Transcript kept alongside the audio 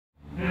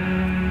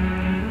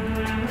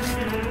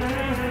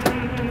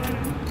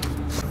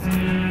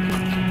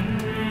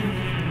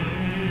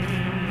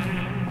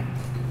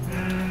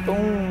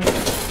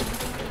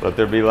Let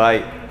there be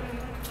light.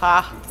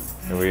 Ha.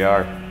 Here we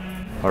are.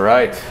 All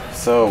right,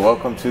 so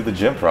welcome to the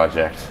gym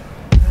project.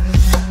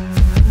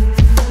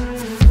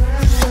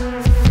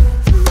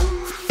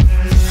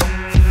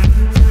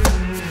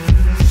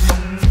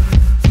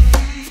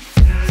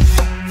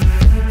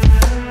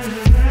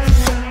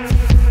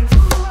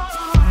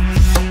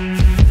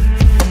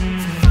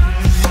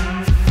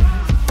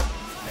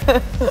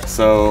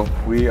 So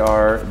we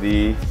are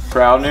the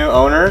proud new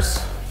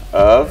owners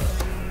of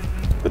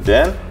the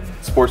Den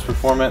Sports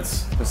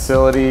Performance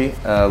facility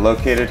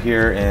located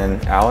here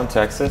in Allen,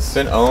 Texas. It's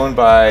been owned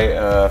by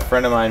a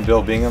friend of mine,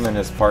 Bill Bingham, and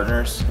his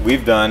partners.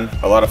 We've done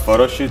a lot of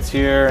photo shoots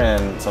here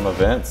and some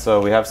events, so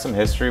we have some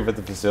history with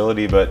the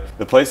facility, but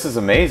the place is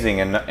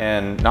amazing,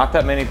 and not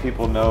that many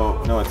people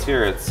know it's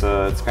here. It's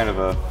kind of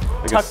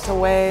a tucked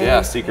away.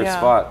 Yeah, secret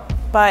spot.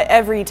 But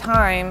every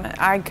time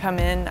I come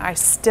in, I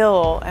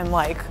still am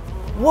like,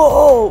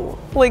 whoa,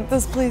 like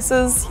this place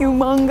is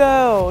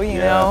humongo, you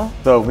know?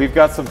 So we've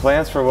got some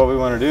plans for what we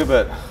want to do,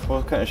 but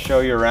we'll kind of show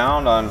you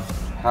around on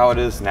how it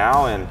is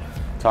now and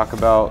talk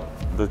about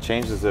the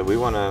changes that we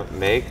want to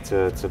make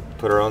to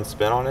put our own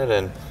spin on it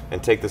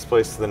and take this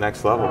place to the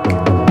next level.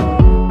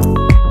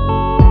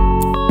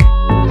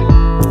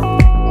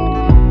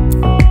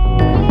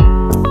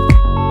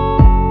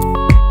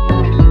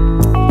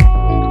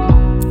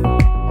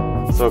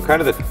 So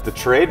kind of the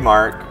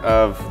trademark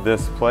of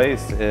this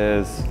place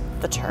is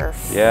the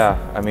turf. Yeah,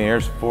 I mean,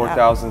 here's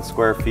 4,000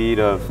 square feet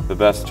of the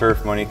best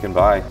turf money can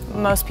buy.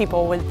 Most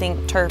people would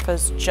think turf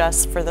is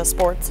just for the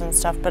sports and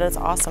stuff, but it's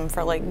awesome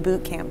for like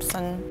boot camps.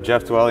 And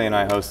Jeff Dwelly and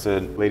I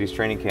hosted ladies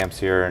training camps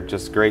here.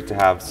 Just great to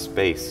have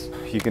space.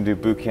 You can do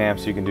boot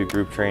camps, you can do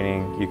group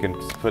training, you can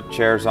put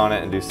chairs on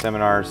it and do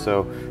seminars.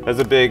 So that's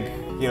a big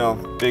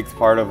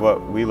part of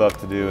what we love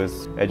to do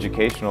is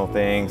educational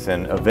things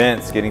and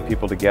events, getting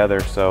people together.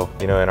 So,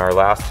 in our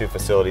last two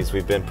facilities,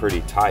 we've been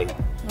pretty tight.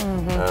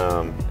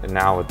 And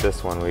now with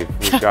this one, we've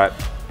got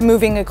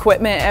moving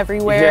equipment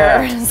everywhere.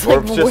 Yeah, it's or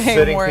like just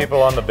sitting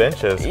people on the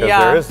benches because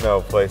there is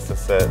no place to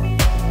sit.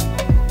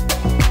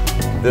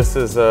 This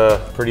is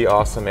a pretty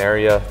awesome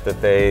area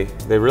that they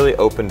really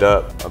opened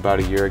up about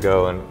a year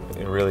ago and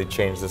really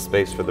changed the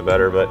space for the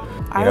better. But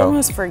I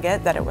almost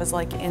forget that it was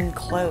like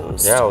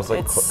enclosed. Yeah, it was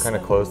like kind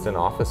of closed in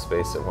office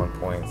space at one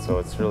point, so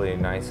it's really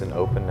nice and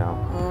open now.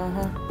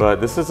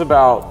 But this is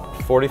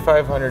about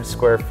 4,500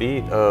 square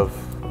feet of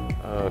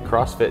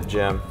CrossFit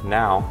gym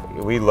now.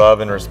 We love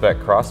and respect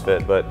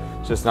CrossFit, but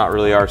it's just not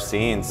really our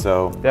scene.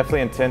 So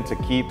definitely intend to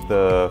keep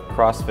the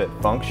CrossFit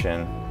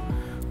function,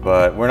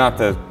 but we're not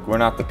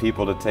the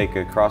people to take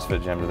a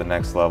CrossFit gym to the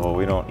next level.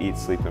 We don't eat,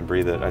 sleep, and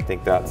breathe it. I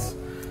think that's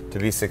to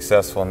be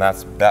successful, and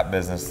that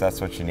business, that's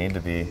what you need to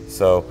be.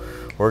 So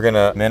we're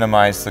gonna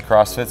minimize the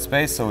CrossFit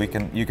space so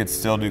you could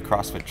still do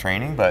CrossFit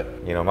training,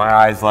 but my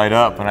eyes light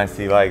up when I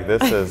see like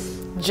this is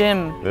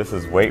gym. This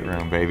is weight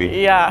room, baby.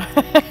 Yeah.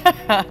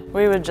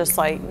 We would just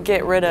like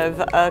get rid of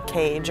a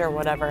cage or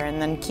whatever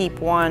and then keep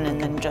one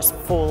and then just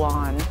full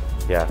on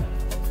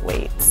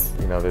weights.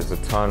 There's a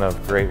ton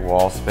of great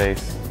wall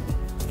space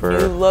for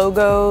new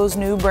logos,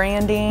 new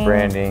branding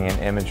and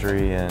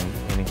imagery and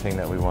anything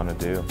that we want to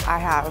do. I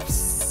have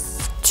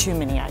too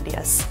many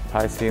ideas.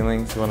 High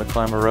ceilings, you want to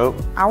climb a rope?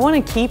 I want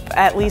to keep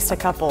at least a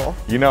couple.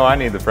 I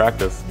need the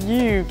practice.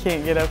 You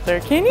can't get up there,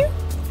 can you?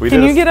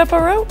 Can you get up a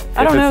rope?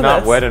 I don't know. If it's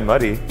not wet and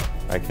muddy,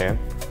 I can.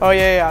 Oh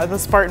yeah, the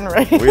Spartan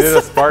race. We did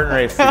a Spartan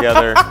race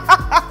together.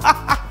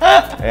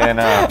 And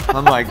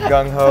I'm like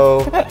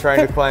gung-ho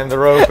trying to climb the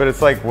rope, but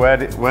it's like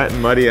wet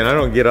and muddy, and I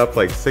don't get up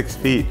like 6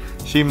 feet.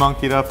 She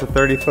monkeyed up the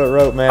 30-foot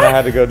rope, man. I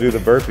had to go do the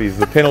burpees,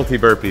 the penalty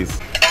burpees.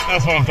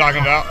 That's what I'm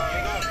talking about.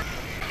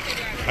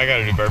 I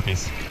gotta do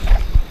burpees.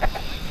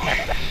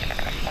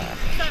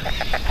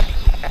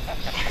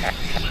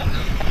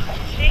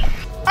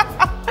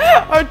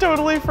 I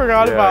totally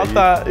forgot about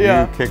that.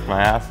 Yeah, you kicked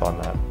my ass on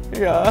that.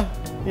 Yeah,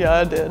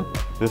 I did.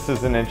 This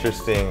is an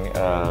interesting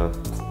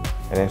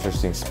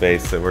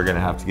space that we're gonna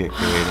have to get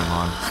creative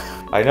on.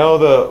 I know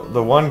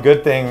the one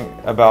good thing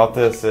about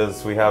this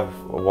is we have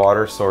a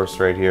water source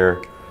right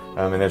here,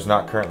 and there's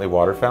not currently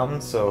water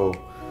fountains, so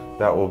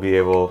that we'll be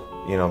able,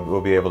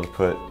 we'll be able to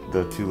put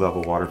the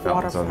 2-level water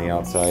fountains on the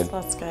outside.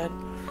 That's good.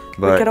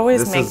 But we could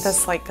always make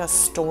this like a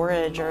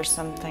storage or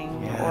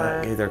something.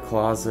 Yeah, or either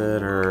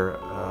closet or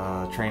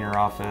trainer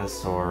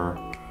office or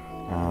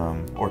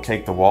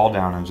take the wall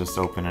down and just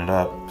open it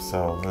up.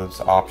 So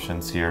there's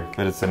options here,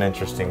 but it's an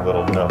interesting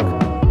little nook.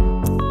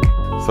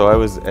 So I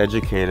was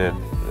educated,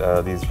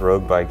 these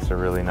road bikes are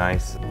really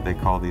nice. They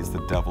call these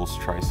the Devil's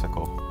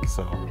Tricycle.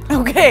 So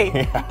okay.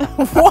 Yeah.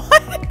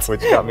 What?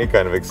 Which got me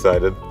kind of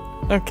excited.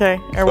 Okay,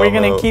 are we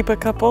gonna keep a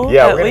couple?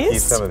 Yeah, at we're least? gonna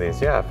keep some of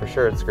these. Yeah, for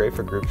sure. It's great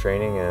for group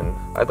training, and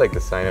I'd like to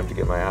sign up to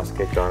get my ass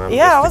kicked on them.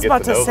 Yeah, I was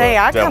about to say,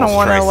 I kind of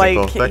want to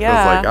like,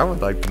 yeah. I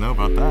would like to know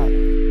about that.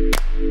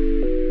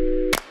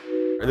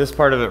 This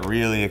part of it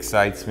really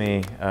excites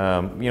me.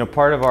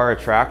 Part of our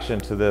attraction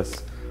to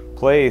this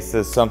place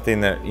is something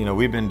that, you know,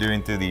 we've been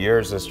doing through the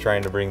years, is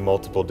trying to bring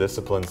multiple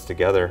disciplines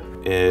together.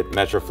 At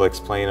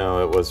Metroflix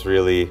Plano, it was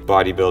really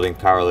bodybuilding,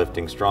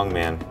 powerlifting,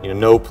 strongman. You know,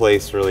 no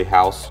place really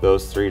housed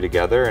those three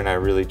together, and I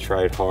really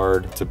tried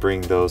hard to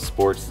bring those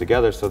sports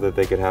together so that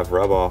they could have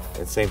rub off.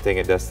 And same thing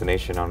at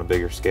Destination on a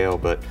bigger scale.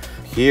 But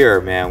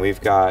here, man,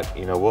 we've got,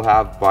 you know, we'll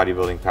have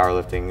bodybuilding,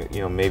 powerlifting,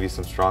 you know, maybe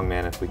some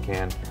strongman if we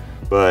can.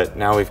 But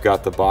now we've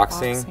got the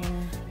boxing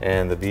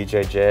and the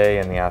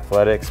BJJ and the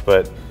athletics.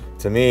 But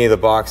to me, the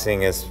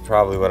boxing is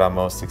probably what I'm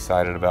most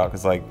excited about,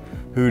 because like,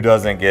 who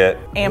doesn't get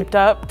amped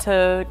up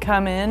to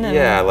come in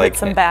and hit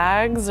some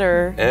bags?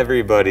 Or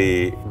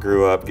everybody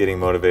grew up getting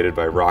motivated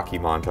by Rocky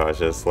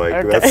montages.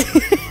 Like that's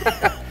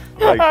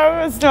like,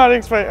 I was not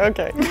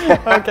expecting.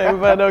 Okay,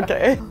 but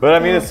okay. But I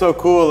mean, it's so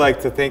cool,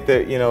 like, to think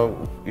that you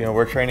know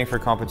we're training for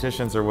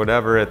competitions or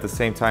whatever at the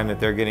same time that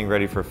they're getting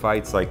ready for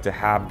fights. Like, to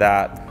have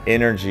that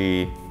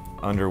energy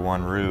under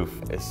one roof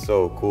is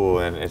so cool,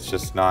 and it's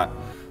just not.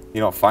 You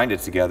don't find it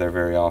together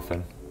very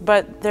often.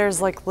 But there's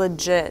like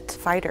legit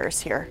fighters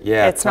here.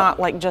 Yeah. It's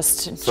not like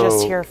just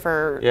here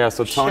for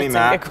so Tony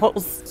Mack.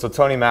 So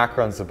Tony Mack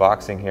runs the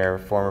boxing here,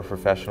 former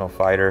professional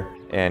fighter,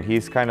 and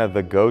he's kind of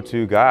the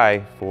go-to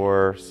guy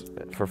for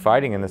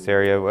fighting in this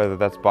area, whether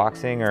that's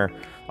boxing or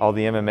all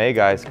the MMA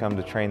guys come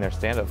to train their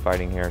stand-up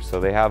fighting here. So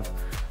they have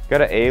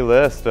got an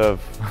A-list of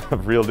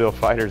real deal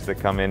fighters that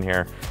come in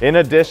here, in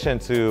addition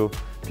to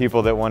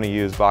people that want to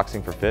use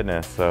boxing for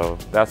fitness. So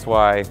that's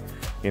why,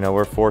 you know,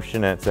 we're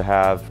fortunate to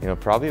have, you know,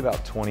 probably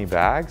about 20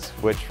 bags,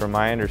 which from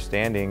my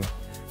understanding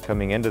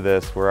coming into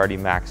this, we're already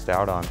maxed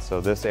out on.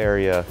 So this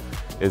area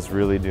is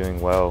really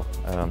doing well.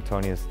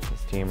 Tony and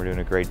his team are doing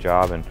a great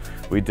job, and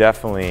we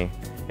definitely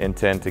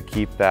intend to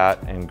keep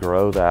that and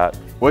grow that.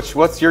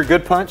 What's your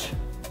good punch?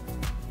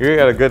 You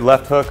got a good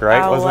left hook,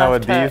 right? Wasn't that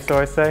what Dee used to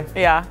always say?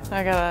 Yeah,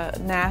 I got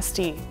a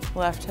nasty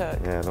left hook.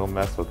 Yeah, don't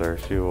mess with her.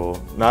 She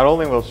will, not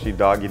only will she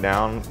dog you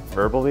down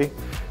verbally,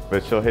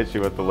 but she'll hit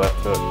you with the left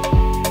hook.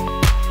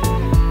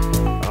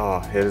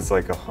 Oh, it is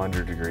like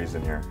 100 degrees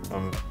in here.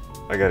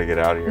 I gotta get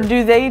out of here.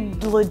 Do they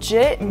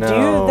legit do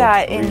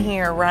that in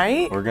here,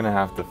 right? We're gonna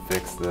have to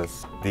fix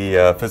this.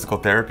 The physical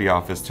therapy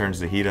office turns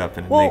the heat up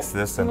and it makes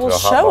this into a hot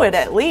box. We'll show it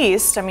at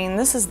least. I mean,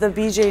 this is the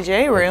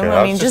BJJ room. Okay,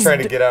 I mean, just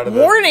trying to get out of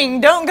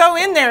warning, don't go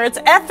in there. It's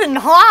effing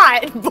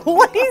hot,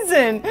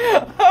 blazing.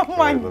 Oh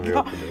my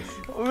God.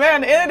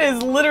 Man, it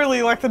is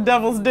literally like the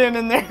devil's den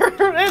in there.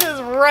 It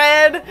is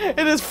red,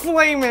 it is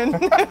flaming.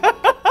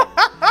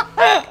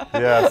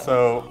 Yeah,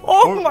 so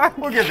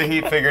we'll get the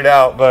heat figured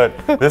out,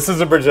 but this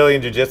is a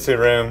Brazilian Jiu-Jitsu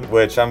room,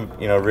 which I'm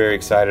very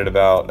excited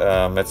about.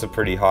 It's a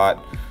pretty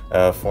hot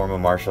form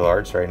of martial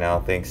arts right now,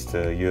 thanks to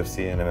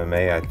UFC and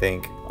MMA, I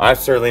think. I'm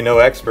certainly no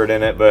expert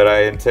in it, but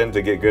I intend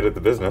to get good at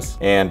the business.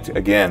 And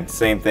again,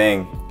 same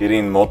thing,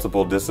 getting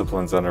multiple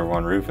disciplines under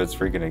one roof, it's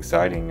freaking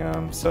exciting.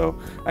 So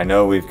I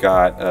know we've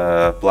got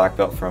a black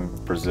belt from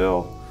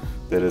Brazil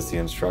that is the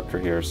instructor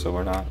here, so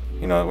we're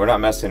not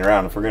messing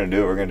around. If we're gonna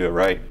do it, we're gonna do it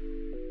right.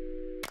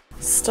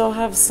 Still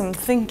have some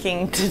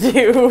thinking to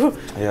do.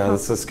 Yeah,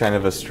 this is kind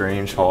of a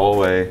strange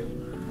hallway.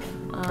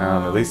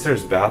 At least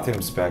there's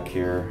bathrooms back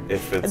here.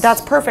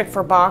 That's perfect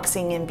for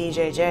boxing and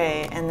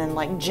BJJ, and then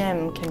like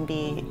gym can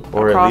be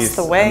across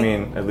the way. I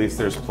mean, at least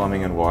there's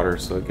plumbing and water,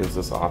 so it gives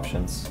us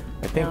options.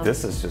 I think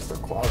this is just a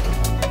closet.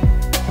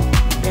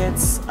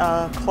 It's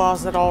a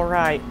closet, all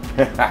right.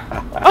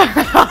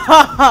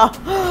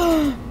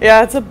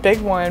 Yeah, it's a big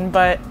one,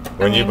 but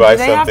when you buy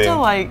something,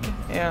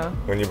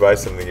 when you buy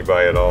something, you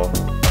buy it all.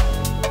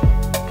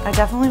 I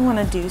definitely want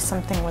to do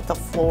something with the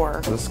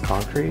floor. Is this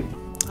concrete?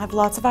 I have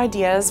lots of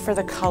ideas for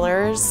the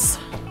colors.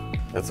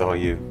 That's all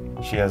you.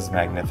 She has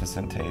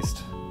magnificent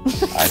taste.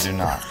 I do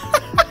not.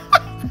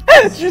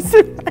 She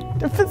said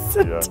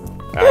magnificent.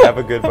 Yeah. I have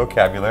a good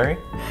vocabulary.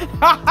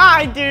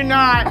 I do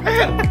not.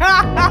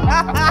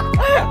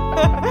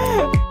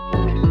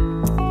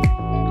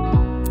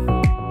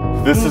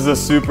 This is a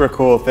super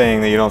cool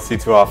thing that you don't see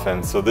too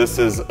often. So this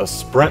is a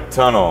sprint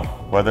tunnel,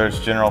 whether it's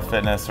general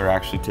fitness or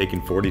actually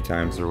taking 40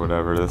 times or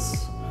whatever,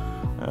 this,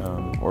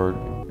 or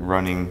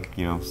running,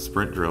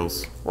 sprint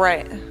drills.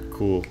 Right.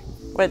 Cool.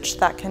 Which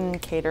that can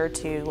cater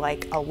to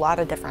like a lot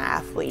of different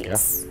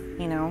athletes,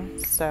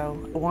 So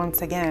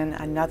once again,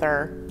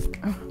 another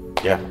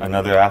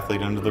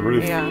athlete under the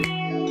roof. Yeah.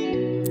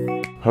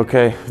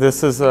 Okay,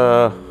 this is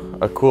a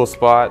cool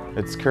spot.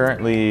 It's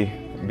currently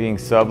being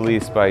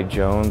subleased by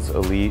Jones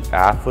Elite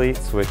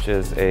Athletes, which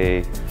is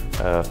a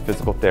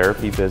physical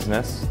therapy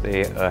business.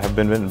 They have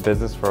been in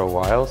business for a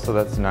while, so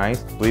that's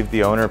nice. I believe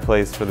the owner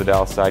plays for the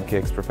Dallas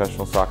Sidekicks,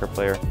 professional soccer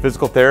player.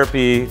 Physical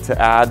therapy to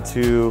add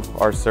to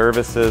our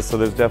services, so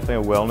there's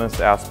definitely a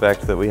wellness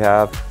aspect that we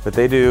have. But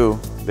they do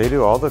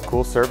all the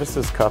cool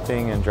services,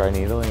 cupping and dry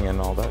needling and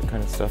all that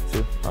kind of stuff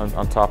too,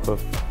 on top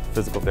of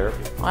physical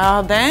therapy.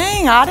 Well,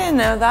 dang, I didn't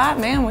know that.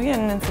 Man, we're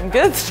getting in some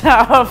good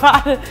stuff.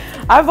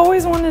 I've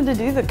always wanted to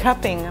do the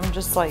cupping. I'm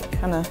just like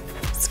kind of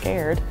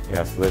scared.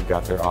 Yeah, so they've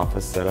got their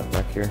office set up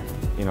back here.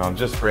 I'm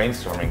just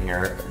brainstorming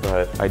here,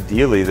 but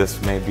ideally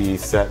this may be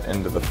set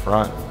into the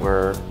front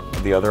where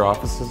the other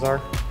offices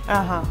are.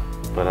 Uh-huh.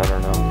 but I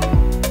don't know.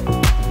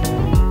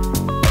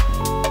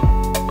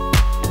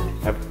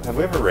 Have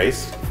we ever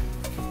raced?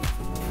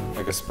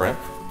 Like a sprint?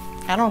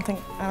 I don't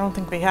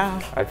think we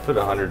have. I'd put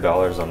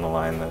 $100 on the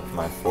line that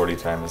my 40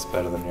 time is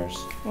better than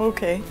yours.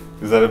 Okay.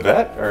 Is that a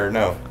bet or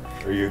no?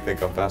 Or you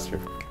think I'm faster?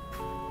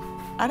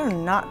 I do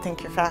not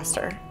think you're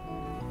faster.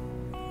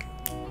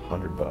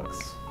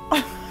 $100.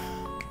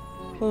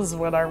 This is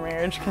what our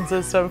marriage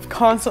consists of,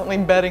 constantly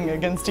betting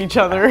against each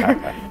other.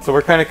 So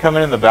we're kind of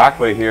coming in the back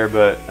way here,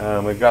 but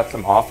we've got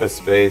some office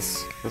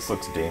space. This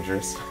looks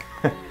dangerous.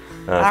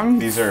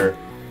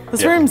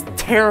 This room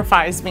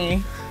terrifies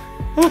me.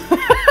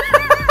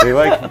 They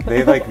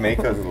like make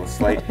a little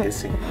slight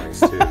hissing noise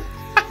too.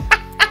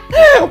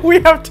 We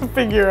have to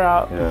figure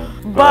out. Yeah,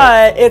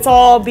 but it's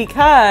all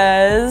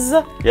because...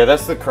 Yeah,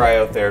 that's the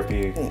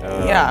cryotherapy.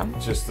 Yeah.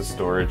 Just the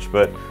storage.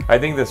 But I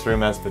think this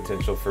room has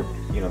potential for,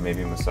 you know,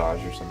 maybe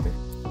massage or something.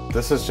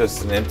 This is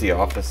just an empty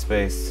office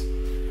space.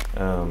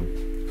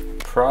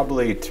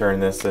 Probably turn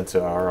this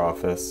into our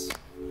office.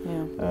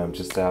 Yeah.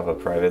 Just to have a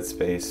private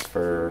space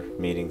for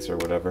meetings or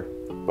whatever.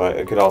 But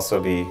it could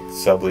also be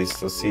subleased,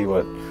 so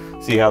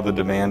see how the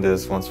demand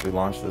is once we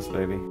launch this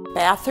baby.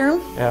 Bathroom?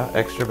 Yeah,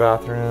 extra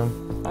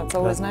bathroom. That's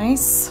always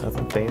nice.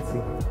 Nothing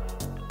fancy.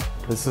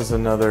 This is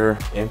another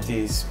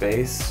empty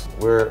space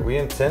where we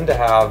intend to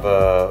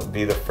have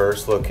be the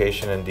first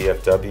location in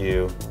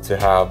DFW to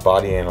have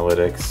body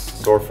analytics,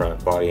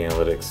 storefront body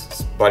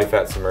analytics, body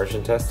fat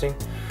submersion testing.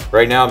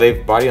 Right now,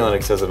 Body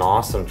Analytics has an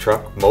awesome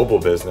truck mobile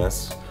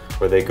business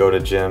where they go to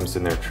gyms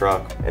in their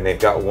truck, and they've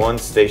got one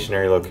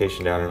stationary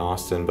location down in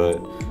Austin, but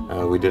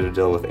we did a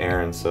deal with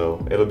Aaron,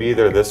 so it'll be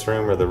either this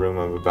room or the room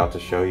I'm about to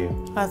show you.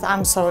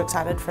 I'm so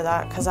excited for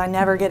that because I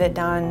never get it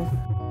done.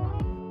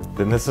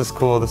 Then this is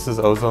cool. This is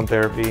ozone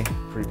therapy,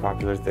 pretty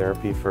popular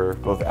therapy for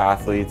both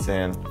athletes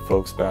and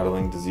folks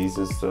battling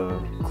diseases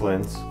to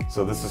cleanse.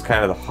 So this is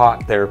kind of the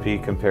hot therapy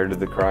compared to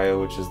the cryo,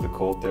 which is the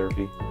cold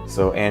therapy.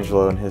 So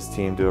Angelo and his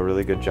team do a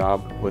really good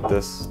job with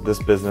this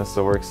business,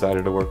 so we're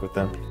excited to work with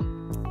them.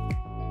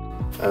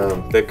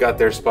 They've got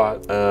their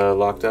spot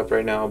locked up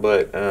right now,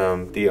 but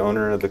the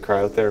owner of the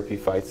cryotherapy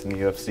fights in the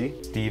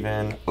UFC,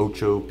 Steven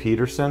Ocho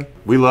Peterson.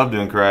 We love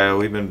doing cryo.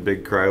 We've been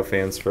big cryo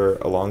fans for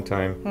a long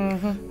time.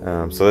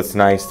 Mm-hmm. So it's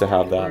nice to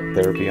have that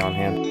therapy on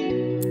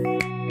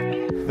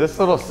hand. This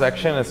little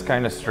section is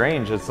kind of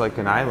strange. It's like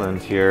an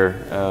island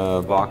here,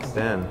 boxed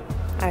in.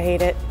 I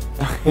hate it.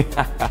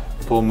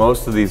 Pull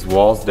most of these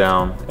walls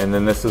down, and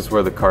then this is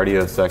where the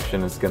cardio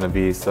section is going to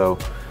be. So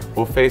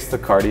we'll face the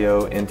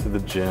cardio into the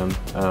gym.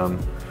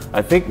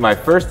 I think my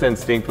first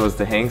instinct was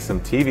to hang some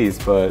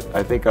TVs, but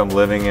I think I'm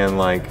living in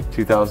like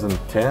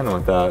 2010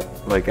 with that.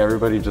 Like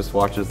everybody just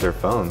watches their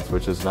phones,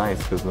 which is nice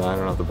because I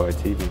don't have to buy a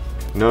TV.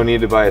 No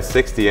need to buy a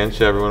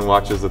 60-inch, everyone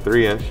watches a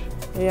 3-inch.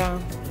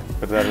 Yeah.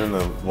 Put that in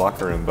the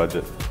locker room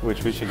budget,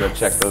 which we should go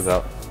check those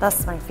out.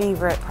 That's my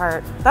favorite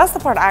part. That's the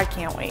part I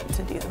can't wait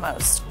to do the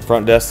most.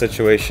 Front desk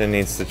situation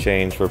needs to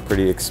change. We're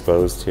pretty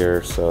exposed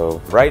here.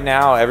 So right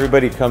now,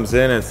 everybody comes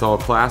in, it's all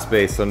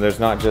class-based, and there's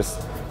not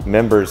just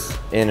members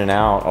in and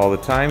out all the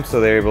time, so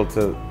they're able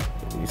to,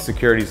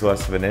 security's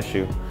less of an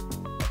issue.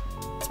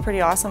 It's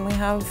pretty awesome. We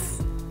have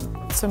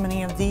so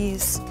many of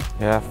these.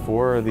 Yeah,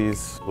 4 of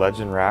these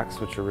legend racks,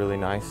 which are really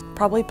nice.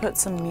 Probably put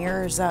some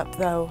mirrors up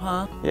though,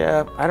 huh?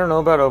 Yeah, I don't know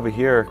about over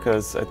here,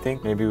 because I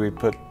think maybe we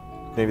put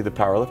the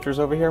powerlifters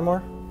over here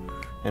more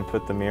and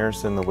put the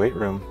mirrors in the weight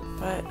room.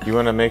 But you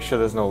want to make sure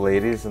there's no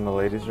ladies in the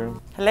ladies room?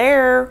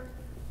 Hello.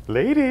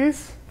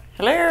 Ladies.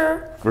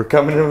 Hello. We're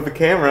coming in with the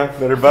camera.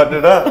 Better button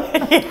it up.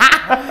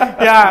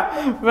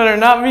 Yeah, better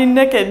not be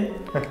naked.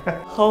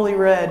 Holy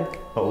red.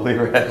 Holy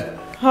red.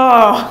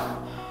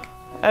 Oh,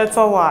 it's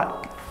a lot.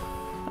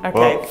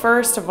 Okay, well,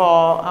 first of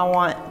all, I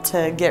want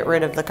to get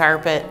rid of the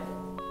carpet.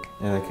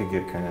 Yeah, that could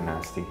get kind of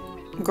nasty.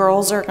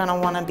 Girls are gonna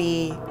want to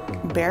be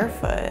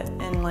barefoot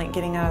and like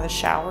getting out of the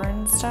shower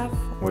and stuff.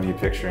 What are you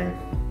picturing?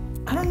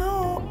 I don't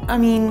know. I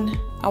mean,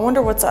 I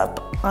wonder what's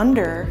up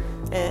under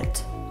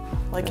it.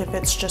 Like if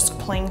it's just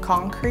plain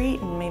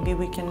concrete and maybe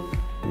we can...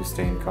 You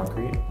stained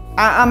concrete?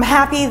 I'm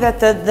happy that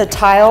the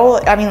tile,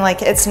 I mean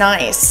like it's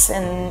nice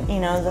and you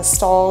know the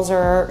stalls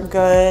are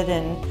good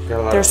and got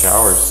a lot there's of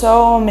showers.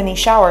 So many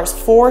showers,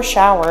 4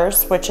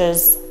 showers, which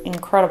is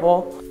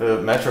incredible. The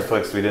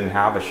Metroplex, we didn't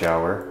have a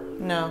shower.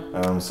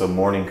 No. So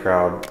morning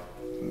crowd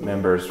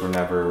members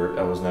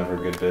that was never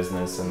good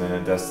business, and then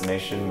at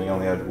Destination we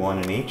only had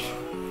 1 in each.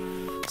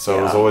 So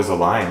It was always a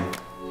line.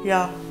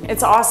 Yeah.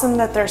 It's awesome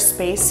that there's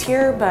space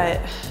here,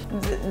 but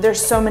there's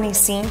so many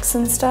sinks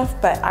and stuff,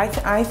 but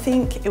I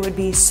think it would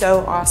be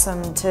so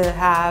awesome to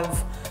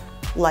have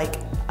like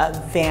a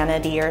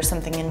vanity or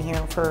something in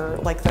here for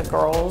like the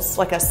girls,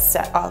 like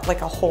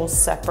a whole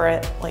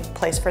separate like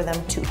place for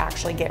them to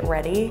actually get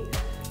ready.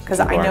 Because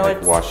I know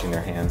it's washing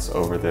their hands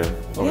over their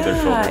shoulders.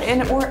 Yeah,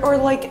 and or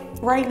like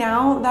right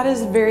now, that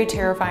is very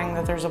terrifying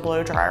that there's a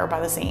blow dryer by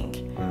the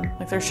sink.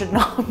 Like there should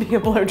not be a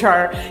blow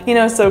dryer, you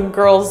know. So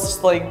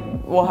girls like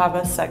will have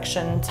a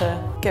section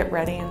to get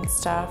ready and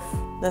stuff.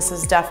 This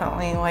is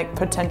definitely like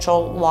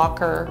potential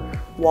locker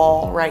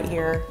wall right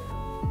here.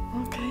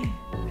 Okay.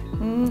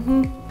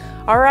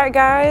 All right,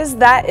 guys,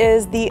 that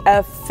is the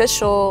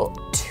official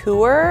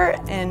tour,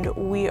 and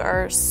we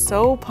are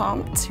so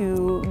pumped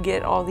to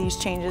get all these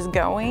changes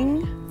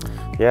going.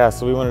 Yeah,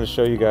 so we wanted to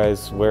show you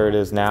guys where it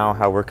is now,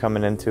 how we're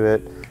coming into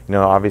it. You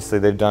know, obviously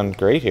they've done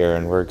great here,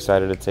 and we're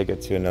excited to take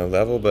it to another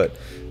level. But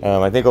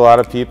I think a lot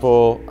of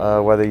people,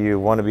 whether you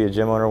want to be a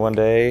gym owner one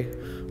day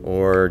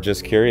or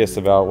just curious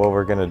about what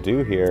we're going to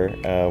do here,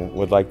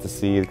 would like to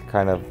see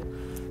kind of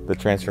the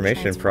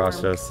transformation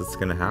process that's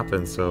going to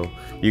happen. So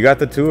you got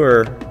the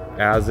tour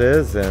as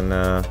is, and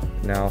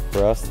now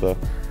for us,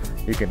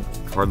 you can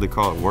hardly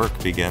call it work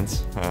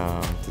begins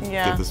to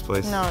get this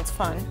place. No, it's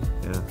fun.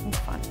 Yeah, it's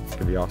fun. It's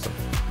gonna be awesome.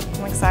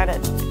 I'm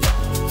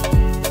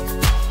excited.